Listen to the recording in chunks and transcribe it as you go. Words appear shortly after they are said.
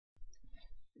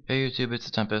Hey YouTube, it's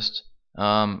the Tempest.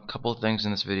 Couple of things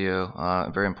in this video,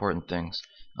 very important things.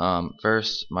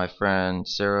 First, my friend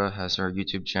Sarah has her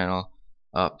YouTube channel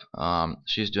up.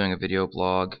 She's doing a video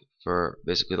blog for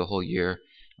basically the whole year.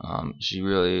 She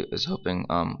really is hoping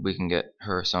we can get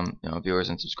her some viewers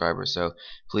and subscribers. So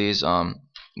please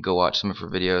go watch some of her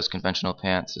videos. Conventional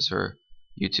Pants is her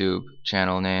YouTube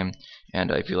channel name,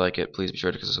 and if you like it, please be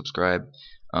sure to subscribe.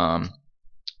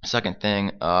 Second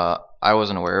thing, I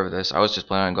wasn't aware of this. I was just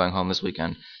planning on going home this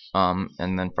weekend,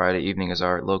 and then Friday evening is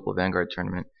our local Vanguard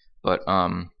tournament. But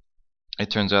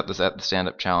it turns out that the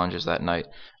stand-up challenge is that night.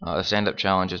 The stand-up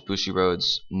challenge is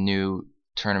Bushiroad's new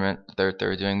tournament that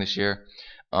they're doing this year.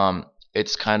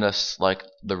 It's kind of like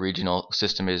the regional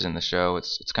system is in the show.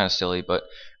 It's kind of silly, but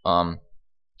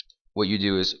what you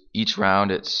do is each round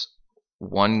it's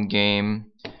one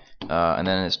game, and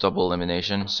then it's double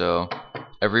elimination. So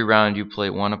every round you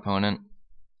play one opponent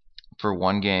for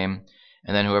one game,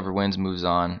 and then whoever wins moves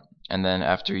on, and then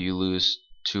after you lose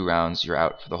 2 rounds you're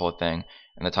out for the whole thing,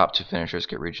 and the top 2 finishers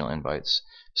get regional invites.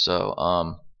 So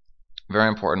very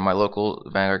important. My local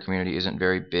Vanguard community isn't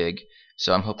very big,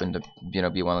 so I'm hoping to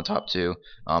be one of the top 2.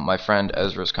 My friend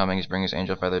Ezra's coming. He's bringing his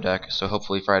Angel Feather deck, so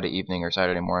hopefully Friday evening or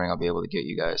Saturday morning I'll be able to get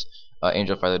you guys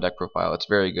Angel Feather deck profile. It's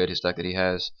very good, his deck that he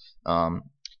has.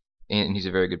 And he's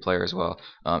a very good player as well.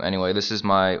 Anyway, this is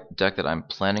my deck that I'm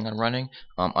planning on running.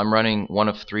 I'm running one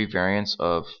of 3 variants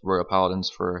of Royal Paladins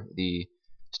for the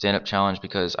stand-up challenge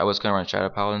because I was going to run Shadow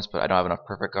Paladins, but I don't have enough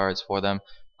perfect guards for them.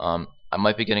 I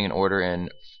might be getting an order in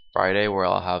Friday where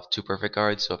I'll have 2 perfect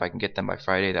guards, so if I can get them by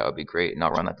Friday, that would be great, and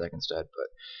I'll run that deck instead. But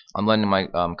I'm lending my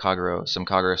some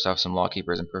Kagero stuff, some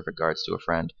Lawkeepers and perfect guards to a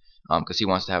friend because he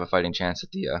wants to have a fighting chance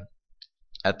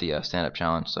at the stand-up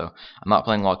challenge. So I'm not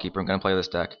playing Lawkeeper. I'm going to play this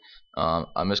deck.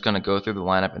 I'm just going to go through the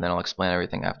lineup and then I'll explain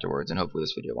everything afterwards, and hopefully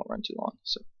this video won't run too long.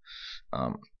 So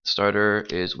starter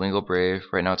is Wingle Brave.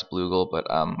 Right now it's Bluegle, but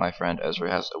my friend Ezra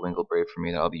has a Wingle Brave for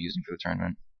me that I'll be using for the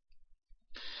tournament.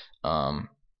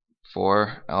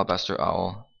 4 Alabaster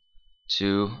Owl,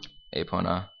 2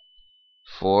 Epona,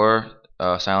 4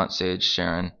 Silent Sage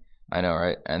Sharon, I know,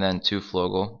 right? And then 2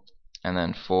 Flogel, and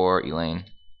then 4 Elaine.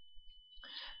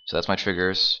 So that's my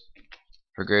triggers.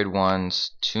 For grade 1s,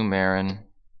 2 Marin,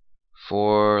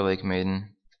 4 Lake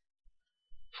Maiden,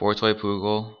 4 Toy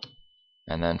Poogle,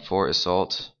 and then 4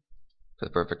 Assault for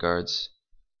the perfect guards.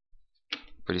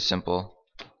 Pretty simple.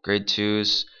 Grade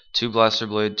 2s, 2 Blaster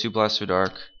Blade, 2 Blaster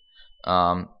Dark,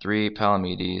 3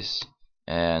 Palamedes,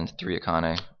 and 3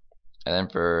 Akane. And then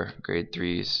for grade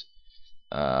 3s,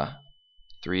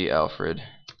 3 Alfred,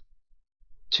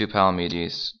 2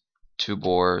 Palamedes, 2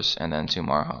 Boars, and then 2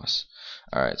 Marhas.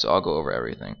 Alright, so I'll go over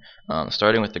everything.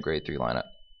 Starting with the grade 3 lineup.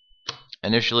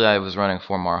 Initially I was running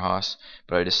 4 Marhas,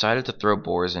 but I decided to throw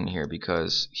Boars in here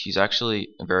because he's actually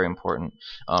very important.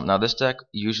 Now this deck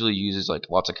usually uses like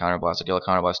lots of counterblast, like it'll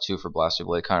counterblast 2 for Blaster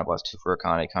Blade, counterblast 2 for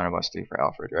Akane, counterblast 3 for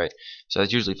Alfred, right? So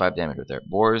that's usually 5 damage right there.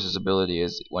 Boars' ability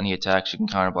is when he attacks you can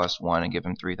counterblast 1 and give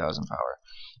him 3000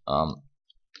 power.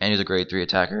 And he's a grade 3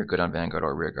 attacker, good on Vanguard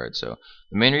or Rearguard. So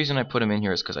the main reason I put him in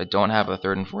here is because I don't have a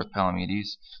 3rd and 4th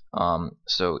Palamedes.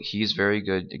 So he's very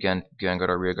good, again,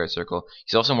 Vanguard or Rearguard circle.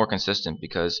 He's also more consistent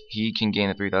because he can gain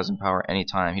the 3000 power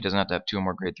anytime. He doesn't have to have 2 or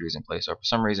more grade 3s in place. So for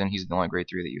some reason he's the only grade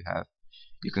 3 that you have.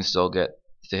 You can still get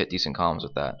to hit decent columns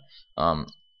with that. And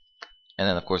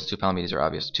then of course the 2 Palamedes are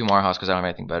obvious. 2 Marhas because I don't have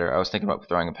anything better. I was thinking about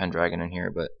throwing a Pendragon in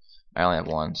here, but I only have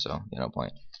 1, so no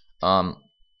point.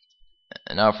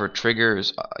 And now for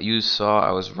triggers, you saw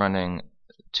I was running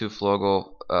 2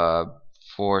 Flogel,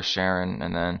 4 Sharon,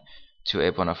 and then 2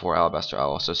 Epona, 4 Alabaster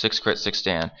Owl. So 6 crit, 6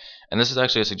 stand. And this is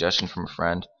actually a suggestion from a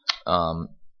friend.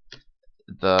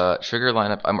 The trigger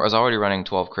lineup, I was already running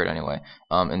 12 crit anyway.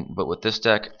 But with this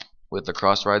deck, with the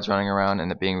cross rides running around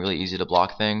and it being really easy to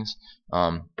block things,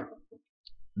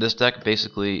 this deck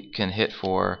basically can hit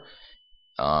for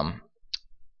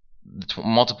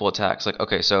multiple attacks. Like,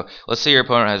 okay, so let's say your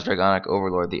opponent has Dragonic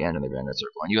Overlord at the end of the Vanguard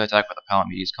circle, and you attack with a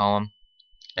Palamedes column,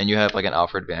 and you have like an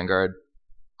Alfred Vanguard.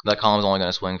 That column is only going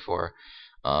to swing for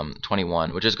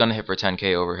 21, which is going to hit for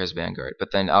 10k over his Vanguard.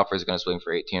 But then Alfred is going to swing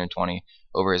for 18 and 20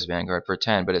 over his Vanguard for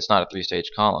 10, but it's not a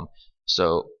 3-stage column.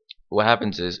 So what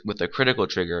happens is, with the critical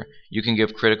trigger, you can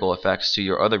give critical effects to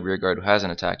your other Rearguard who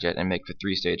hasn't attacked yet and make for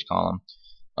 3-stage column.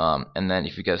 And then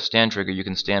if you get a stand trigger, you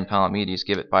can stand Palamedes,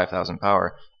 give it 5000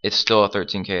 power. It's still a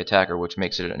 13k attacker, which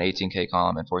makes it an 18k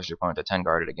column and forces your opponent to 10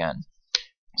 guard it again.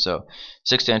 So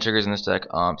 6 stand triggers in this deck.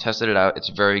 Tested it out. It's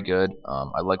very good.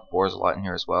 I like Boars a lot in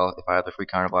here as well. If I have the free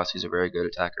counterblast, he's a very good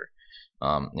attacker.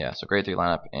 Yeah, so grade 3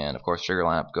 lineup and of course trigger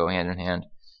lineup go hand in hand.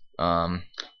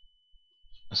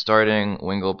 starting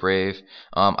Wingle Brave.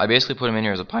 I basically put him in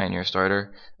here as a Pioneer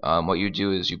starter. What you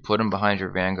do is you put him behind your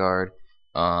Vanguard,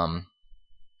 um,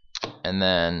 and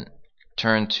then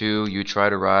turn 2 you try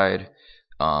to ride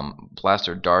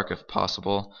Blaster Dark if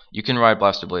possible. You can ride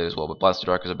Blaster Blade as well, but Blaster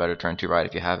Dark is a better turn 2 ride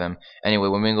if you have him. Anyway,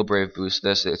 when Wingle Brave boosts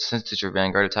this, since it's your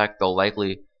Vanguard attack, they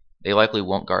likely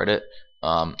won't guard it.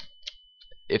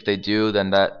 If they do, then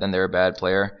they're a bad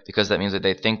player, because that means that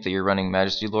they think that you're running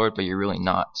Majesty Lord, but you're really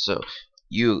not. So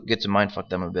you get to mindfuck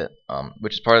them a bit,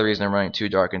 which is part of the reason I'm running 2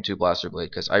 Dark and 2 Blaster Blade,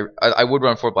 because I would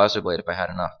run 4 Blaster Blade if I had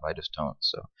enough, but I just don't.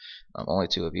 So only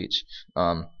 2 of each.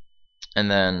 And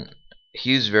then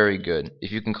he's very good.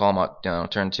 If you can call him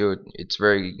out, turn 2,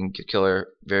 you can kill her,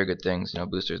 very good things,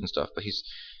 boosters and stuff. But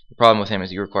the problem with him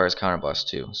is he requires counterblast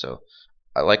too. So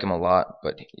I like him a lot,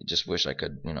 but I just wish I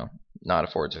could, not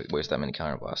afford to waste that many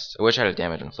counterblasts. I wish I had a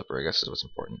damage on flipper, I guess is what's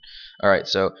important. Alright,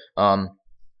 so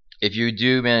if you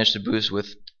do manage to boost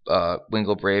with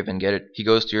Wingle Brave and get it, he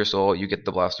goes to your soul, you get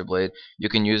the Blaster Blade. You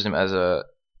can use him as a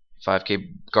 5k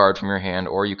guard from your hand,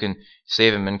 or you can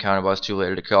save him and counterblast 2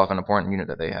 later to kill off an important unit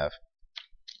that they have.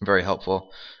 Very helpful.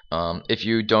 If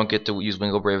you don't get to use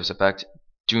Wingle Brave's effect,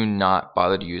 do not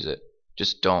bother to use it.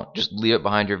 Just don't. Just leave it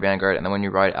behind your Vanguard, and then when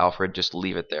you ride Alfred, just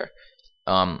leave it there.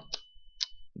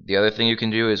 The other thing you can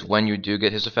do is when you do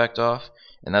get his effect off,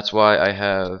 and that's why I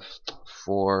have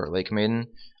 4 Lake Maiden.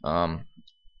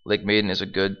 Lake Maiden is a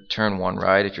good turn 1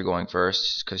 ride if you're going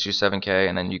first, because she's 7k,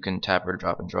 and then you can tap her to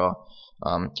drop and draw.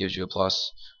 Gives you a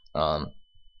plus.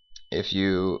 If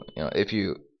you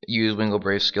use Wingle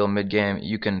Brave's skill mid game,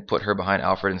 you can put her behind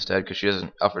Alfred instead, because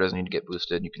Alfred doesn't need to get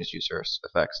boosted. You can just use her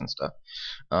effects and stuff.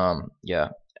 Yeah.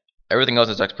 Everything else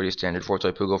is deck's pretty standard. 4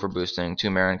 Toy Poogle for boosting, 2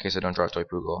 Mara in case I don't draw Toy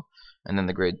Poogle, and then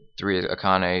the grade 3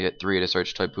 Akane at 3 to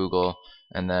search Toy Poogle,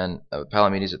 and then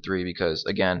Palamedes at 3 because,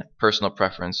 again, personal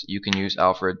preference. You can use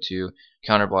Alfred to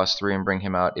counterblast 3 and bring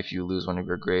him out if you lose one of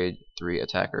your grade 3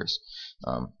 attackers.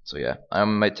 So yeah, I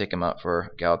might take him out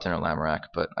for Gallatin or Lamorak,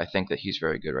 but I think that he's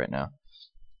very good right now.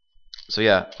 So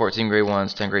yeah, 14 grade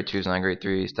 1s, 10 grade 2s, 9 grade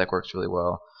 3s, deck works really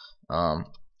well.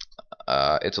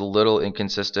 It's a little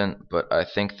inconsistent, but I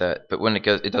think that when it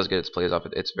does get its plays off,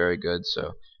 it's very good.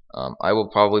 So I will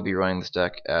probably be running this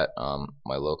deck at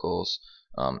my locals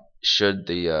should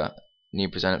the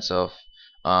need present itself.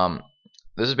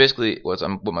 This is basically what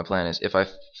my plan is. If I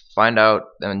find out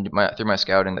through my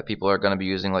scouting that people are going to be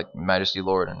using like Majesty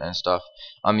Lord and stuff,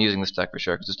 I'm using this deck for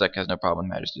sure, because this deck has no problem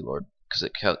with Majesty Lord, because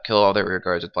it kill all their rear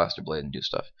guards with Blaster Blade and do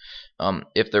stuff.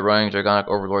 If they're running Dragonic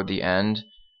Overlord the end,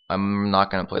 I'm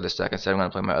not going to play this deck. Instead, I'm going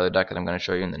to play my other deck that I'm going to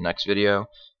show you in the next video,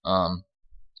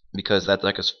 because that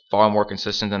deck is far more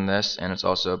consistent than this, and it's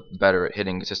also better at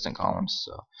hitting consistent columns.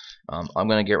 So I'm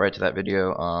going to get right to that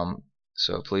video.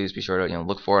 So please be sure to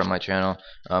look for it on my channel,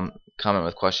 comment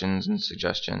with questions and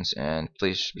suggestions, and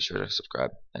please be sure to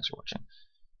subscribe. Thanks for watching.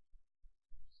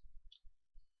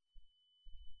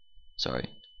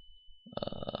 Sorry.